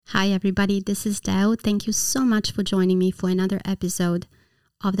Hi everybody, this is Dao. Thank you so much for joining me for another episode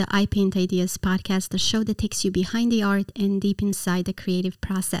of the I Paint Ideas podcast, the show that takes you behind the art and deep inside the creative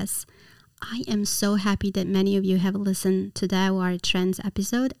process. I am so happy that many of you have listened to the Art Trends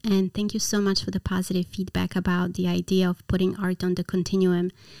episode, and thank you so much for the positive feedback about the idea of putting art on the continuum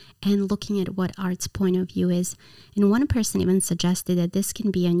and looking at what art's point of view is. And one person even suggested that this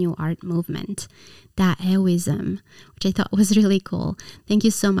can be a new art movement, Dadaism, which I thought was really cool. Thank you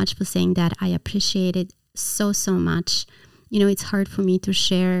so much for saying that. I appreciate it so much. You know, it's hard for me to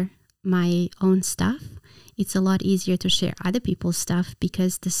share my own stuff. It's a lot easier to share other people's stuff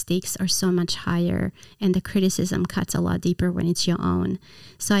because the stakes are so much higher and the criticism cuts a lot deeper when it's your own.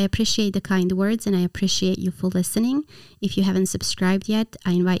 So I appreciate the kind words and I appreciate you for listening. If you haven't subscribed yet,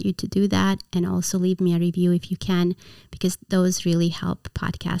 I invite you to do that and also leave me a review if you can, because those really help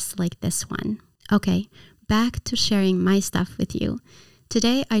podcasts like this one. Okay, back to sharing my stuff with you.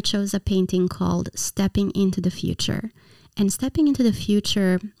 Today I chose a painting called Stepping into the Future. And Stepping into the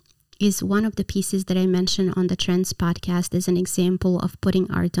Future is one of the pieces that I mentioned on the Trends podcast as an example of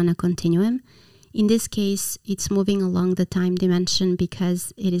putting art on a continuum. In this case, it's moving along the time dimension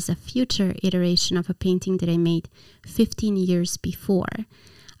because it is a future iteration of a painting that I made 15 years before.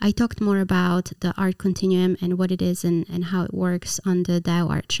 I talked more about the art continuum and what it is and how it works on the Dao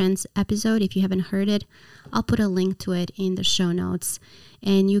Art Trends episode. If you haven't heard it, I'll put a link to it in the show notes.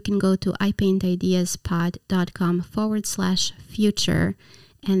 And you can go to ipaintideaspod.com/future.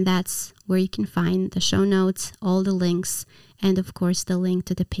 And that's where you can find the show notes, all the links, and of course the link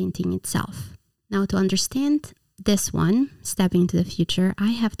to the painting itself. Now, to understand this one, Stepping into the Future,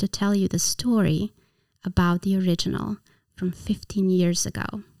 I have to tell you the story about the original from 15 years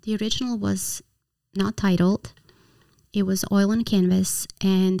ago. The original was not titled. It was oil on canvas,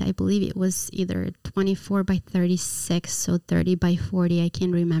 and I believe it was either 24 by 36 or 30 by 40. I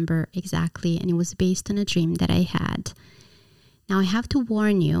can't remember exactly, and it was based on a dream that I had. Now, I have to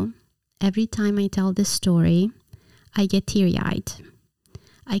warn you, every time I tell this story, I get teary-eyed.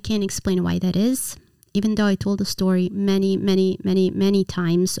 I can't explain why that is, even though I told the story many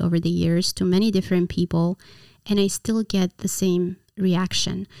times over the years to many different people, and I still get the same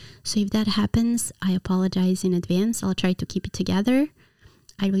reaction. So if that happens, I apologize in advance. I'll try to keep it together.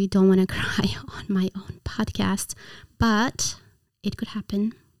 I really don't want to cry on my own podcast, but it could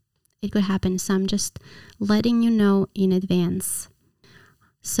happen. It could happen, so I'm just letting you know in advance.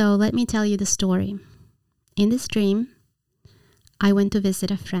 So let me tell you the story. In this dream, I went to visit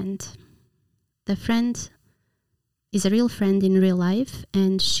a friend. The friend is a real friend in real life,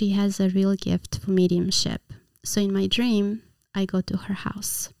 and she has a real gift for mediumship. So in my dream, I go to her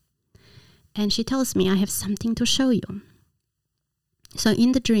house, and she tells me, I have something to show you. So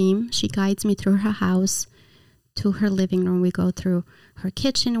in the dream, she guides me through her house to her living room. We go through her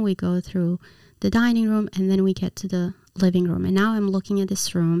kitchen, we go through the dining room, and then we get to the living room. And now I'm looking at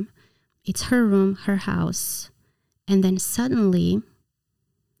this room. It's her room, her house. And then suddenly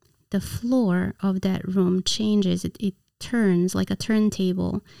the floor of that room changes. It turns like a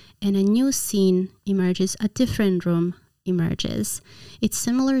turntable, and a new scene emerges. A different room emerges. It's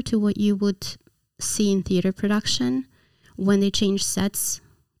similar to what you would see in theater production when they change sets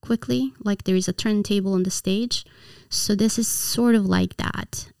quickly, like there is a turntable on the stage. So this is sort of like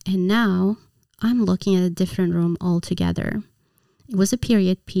that. And now I'm looking at a different room altogether. It was a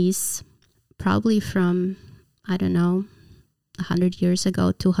period piece, probably from, I don't know, 100 years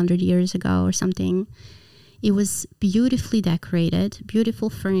ago, 200 years ago or something. It was beautifully decorated, beautiful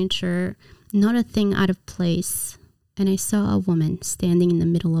furniture, not a thing out of place. And I saw a woman standing in the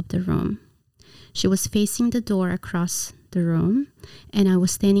middle of the room. She was facing the door across the room, and I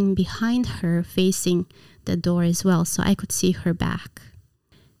was standing behind her facing the door as well, so I could see her back.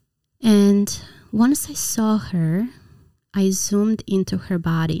 And once I saw her, I zoomed into her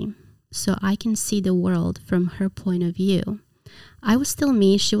body so I can see the world from her point of view. I was still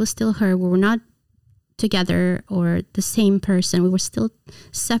me, she was still her. We were not together or the same person. We were still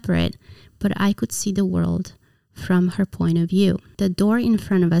separate, but I could see the world from her point of view. The door in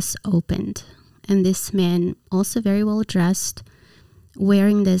front of us opened, and this man, also very well dressed,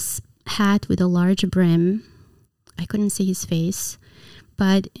 wearing this hat with a large brim. I couldn't see his face,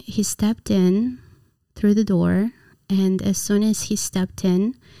 but he stepped in through the door, and as soon as he stepped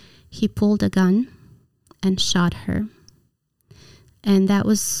in, he pulled a gun and shot her. And that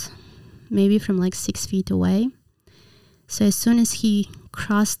was maybe from like 6 feet away. So as soon as he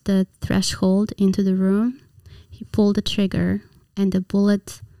crossed the threshold into the room, he pulled the trigger, and the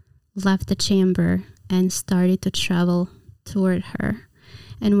bullet left the chamber and started to travel toward her.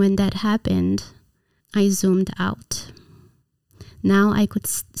 And when that happened, I zoomed out. Now I could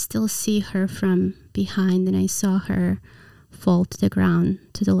still see her from behind, and I saw her fall to the ground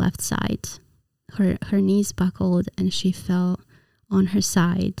to the left side. Her knees buckled and she fell on her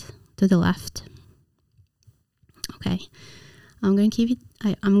side to the left. Okay, I'm gonna keep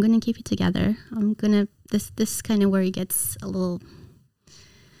it together. This is kind of where it gets a little.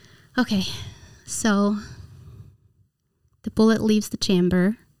 Okay, so the bullet leaves the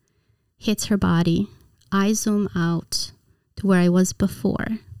chamber, hits her body. I zoom out to where I was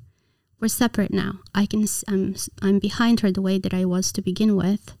before. We're separate now. I'm behind her the way that I was to begin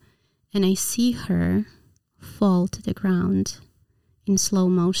with, and I see her fall to the ground in slow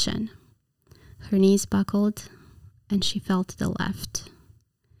motion. Her knees buckled and she fell to the left.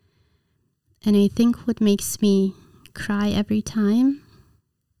 And I think what makes me cry every time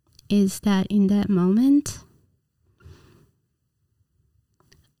is that in that moment,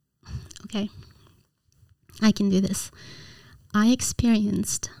 okay, I can do this. I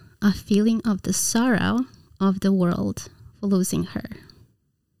experienced a feeling of the sorrow of the world for losing her.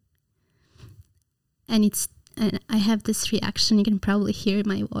 And I have this reaction, you can probably hear in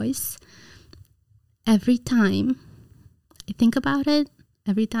my voice. Every time I think about it,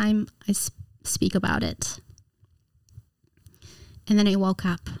 every time I speak about it. And then I woke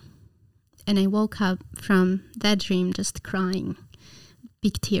up. And I woke up from that dream just crying,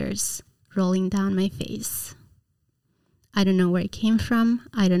 big tears rolling down my face. I don't know where it came from.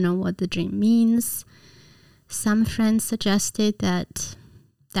 I don't know what the dream means. Some friends suggested that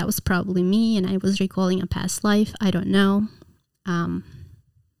was probably me and I was recalling a past life. I don't know.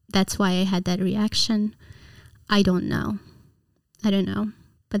 That's why I had that reaction. I don't know.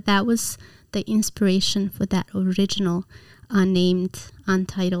 But that was the inspiration for that original unnamed,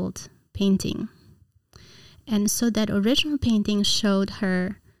 untitled painting. And so that original painting showed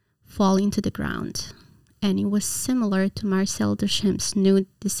her falling to the ground. And it was similar to Marcel Duchamp's Nude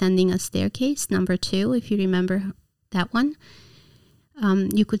Descending a Staircase, number 2, if you remember that one.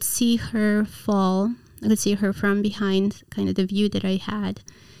 You could see her fall. I could see her from behind, kind of the view that I had,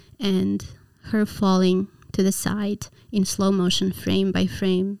 and her falling to the side in slow motion, frame by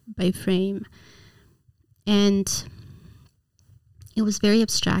frame by frame. And it was very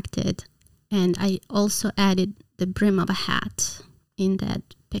abstracted. And I also added the brim of a hat in that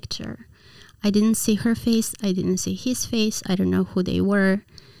picture. I didn't see her face. I didn't see his face. I don't know who they were.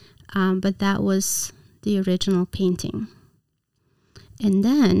 But that was the original painting. And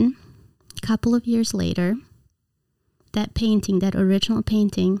then, a couple of years later, that painting, that original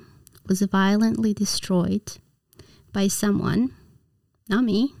painting, was violently destroyed by someone, not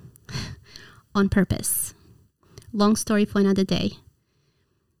me, on purpose. Long story for another day.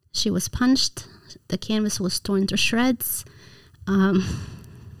 She was punched. The canvas was torn to shreds.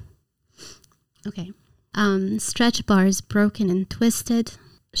 Stretch bars broken and twisted.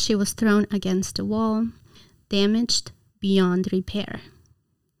 She was thrown against the wall, damaged beyond repair.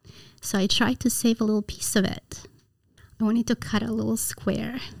 So I tried to save a little piece of it. I wanted to cut a little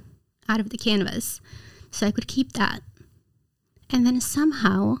square out of the canvas so I could keep that. And then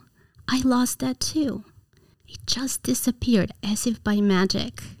somehow I lost that too. It just disappeared as if by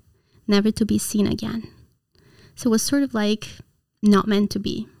magic, never to be seen again. So it was sort of like not meant to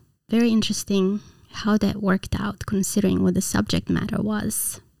be. Very interesting how that worked out considering what the subject matter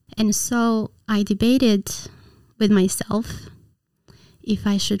was. And so I debated with myself if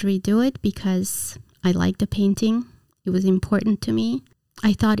I should redo it because I liked the painting. It was important to me.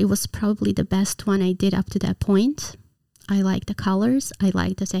 I thought it was probably the best one I did up to that point. I liked the colors. I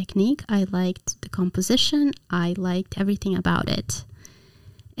liked the technique. I liked the composition. I liked everything about it.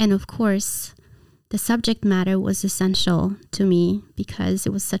 And of course, the subject matter was essential to me because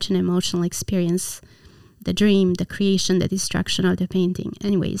it was such an emotional experience. The dream, the creation, the destruction of the painting.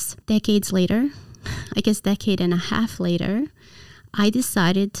 Anyways, decades later, I guess decade and a half later, I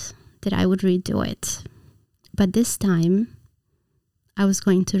decided that I would redo it. But this time, I was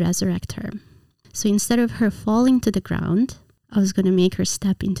going to resurrect her. So instead of her falling to the ground, I was going to make her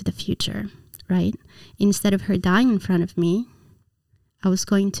step into the future, right? Instead of her dying in front of me, I was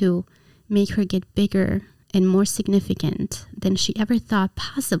going to make her get bigger and more significant than she ever thought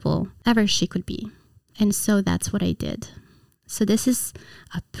possible, ever she could be. And so that's what I did. So this is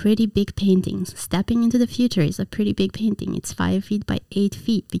a pretty big painting. Stepping into the future is a pretty big painting. It's 5 feet by 8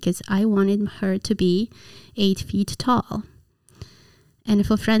 feet because I wanted her to be 8 feet tall. And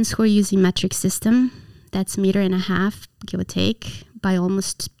for friends who are using metric system, that's 1.5 meters, give or take, by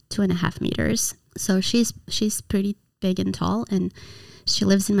almost 2.5 meters. So she's pretty big and tall, and she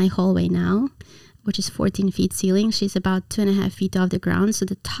lives in my hallway now, which is 14 feet ceiling. She's about 2.5 feet off the ground, so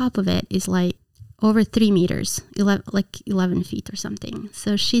the top of it is like over 3 meters, 11 feet or something.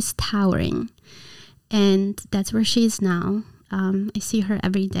 So she's towering. And that's where she is now. I see her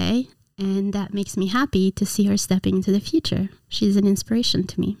every day, and that makes me happy to see her stepping into the future. She's an inspiration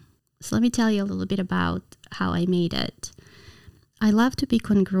to me. So let me tell you a little bit about how I made it. I love to be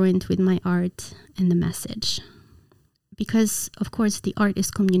congruent with my art and the message because, of course, the art is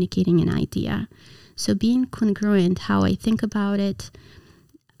communicating an idea. So being congruent, how I think about it,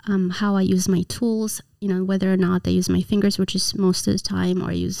 how I use my tools, whether or not I use my fingers, which is most of the time, or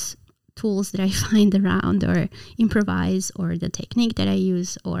I use tools that I find around or improvise, or the technique that I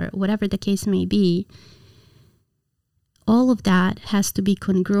use, or whatever the case may be, all of that has to be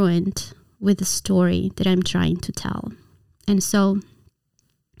congruent with the story that I'm trying to tell. And so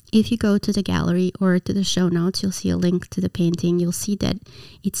if you go to the gallery or to the show notes, you'll see a link to the painting. You'll see that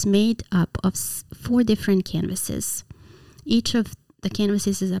it's made up of 4 different canvases. Each of the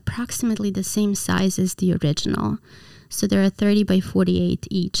canvases is approximately the same size as the original. So there are 30 by 48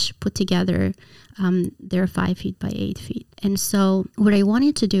 each put together. They're 5 feet by 8 feet. And so what I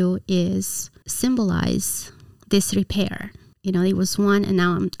wanted to do is symbolize this repair. It was one, and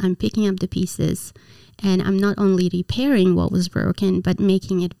now I'm picking up the pieces, and I'm not only repairing what was broken, but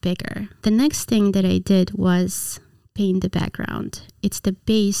making it bigger. The next thing that I did was paint the background. It's the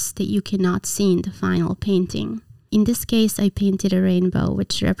base that you cannot see in the final painting. In this case, I painted a rainbow,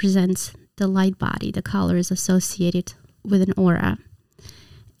 which represents the light body, the colors associated with an aura.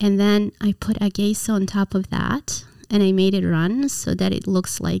 And then I put a geisha on top of that, and I made it run so that it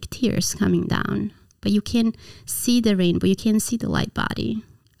looks like tears coming down. But you can see the rainbow, you can see the light body.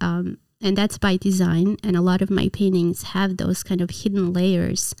 And that's by design, and a lot of my paintings have those kind of hidden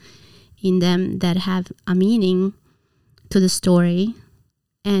layers in them that have a meaning to the story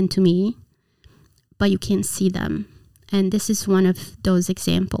and to me, but you can't see them. And this is one of those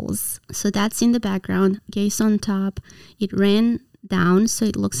examples. So that's in the background, gaze on top. It ran down, so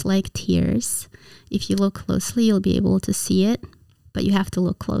it looks like tears. If you look closely, you'll be able to see it, but you have to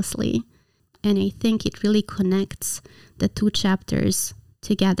look closely. And I think it really connects the 2 chapters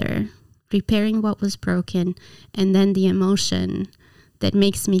together, repairing what was broken, and then the emotion that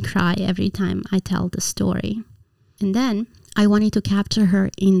makes me cry every time I tell the story. And then I wanted to capture her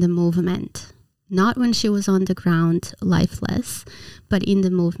in the movement. Not when she was on the ground, lifeless, but in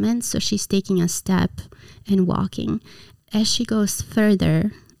the movement. So she's taking a step and walking. As she goes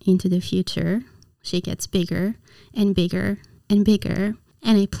further into the future, she gets bigger and bigger and bigger.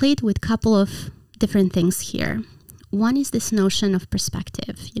 And I played with a couple of different things here. One is this notion of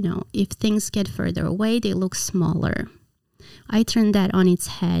perspective. If things get further away, they look smaller. I turned that on its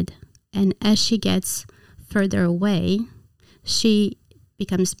head. And as she gets further away, she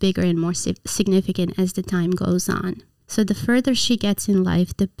becomes bigger and more significant as the time goes on. So the further she gets in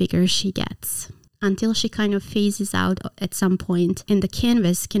life, the bigger she gets, until she kind of phases out at some point and the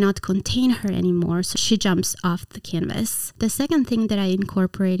canvas cannot contain her anymore, so she jumps off the canvas. The second thing that I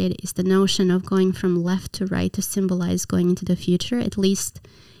incorporated is the notion of going from left to right to symbolize going into the future, at least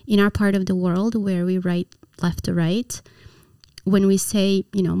in our part of the world where we write left to right. When we say,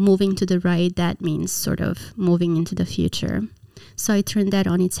 moving to the right, that means sort of moving into the future. So I turned that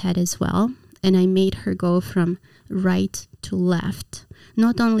on its head as well, and I made her go from right to left,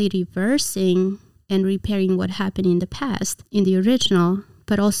 not only reversing and repairing what happened in the past, in the original,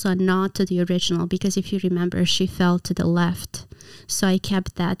 but also a nod to the original, because if you remember, she fell to the left. So I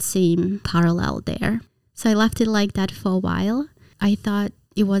kept that same parallel there. So I left it like that for a while. I thought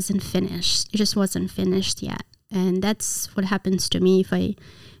it wasn't finished. It just wasn't finished yet. And that's what happens to me if I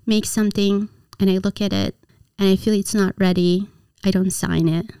make something and I look at it and I feel it's not ready, I don't sign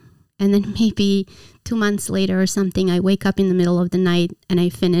it. And then maybe 2 months later or something, I wake up in the middle of the night and I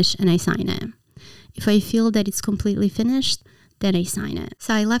finish and I sign it. If I feel that it's completely finished, then I sign it.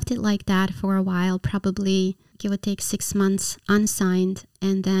 So I left it like that for a while, probably give or take 6 months unsigned.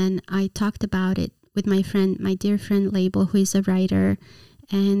 And then I talked about it with my friend, my dear friend Label, who is a writer.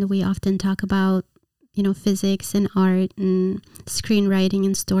 And we often talk about, physics and art and screenwriting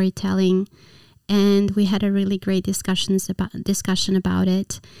and storytelling. And we had a really great discussion about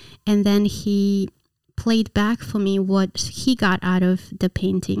it. And then he played back for me what he got out of the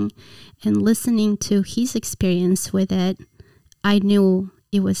painting. And listening to his experience with it, I knew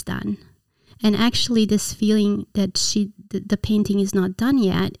it was done. And actually this feeling that the painting is not done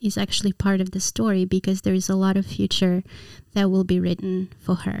yet is actually part of the story, because there is a lot of future that will be written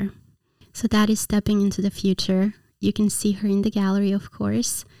for her. So that is stepping into the future. You can see her in the gallery, of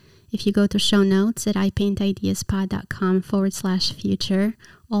course. If you go to show notes at ipaintideaspod.com/future,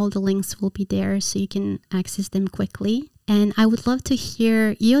 all the links will be there so you can access them quickly. And I would love to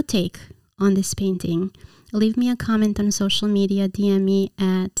hear your take on this painting, leave me a comment on social media, DM me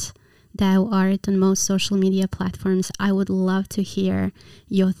at Dao Art on most social media platforms. I would love to hear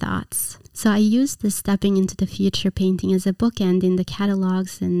your thoughts. So I used this Stepping into the Future painting as a bookend in the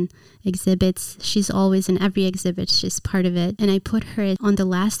catalogs and exhibits. She's always in every exhibit. She's part of it. And I put her on the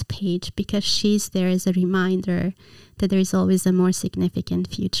last page because she's there as a reminder that there's always a more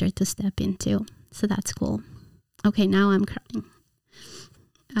significant future to step into. So that's cool. Okay, now I'm crying.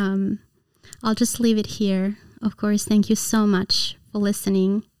 I'll just leave it here. Of course, thank you so much for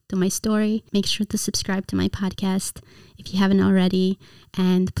listening to my story. Make sure to subscribe to my podcast if you haven't already,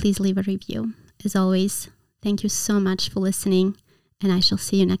 and please leave a review. As always, thank you so much for listening, and I shall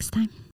see you next time.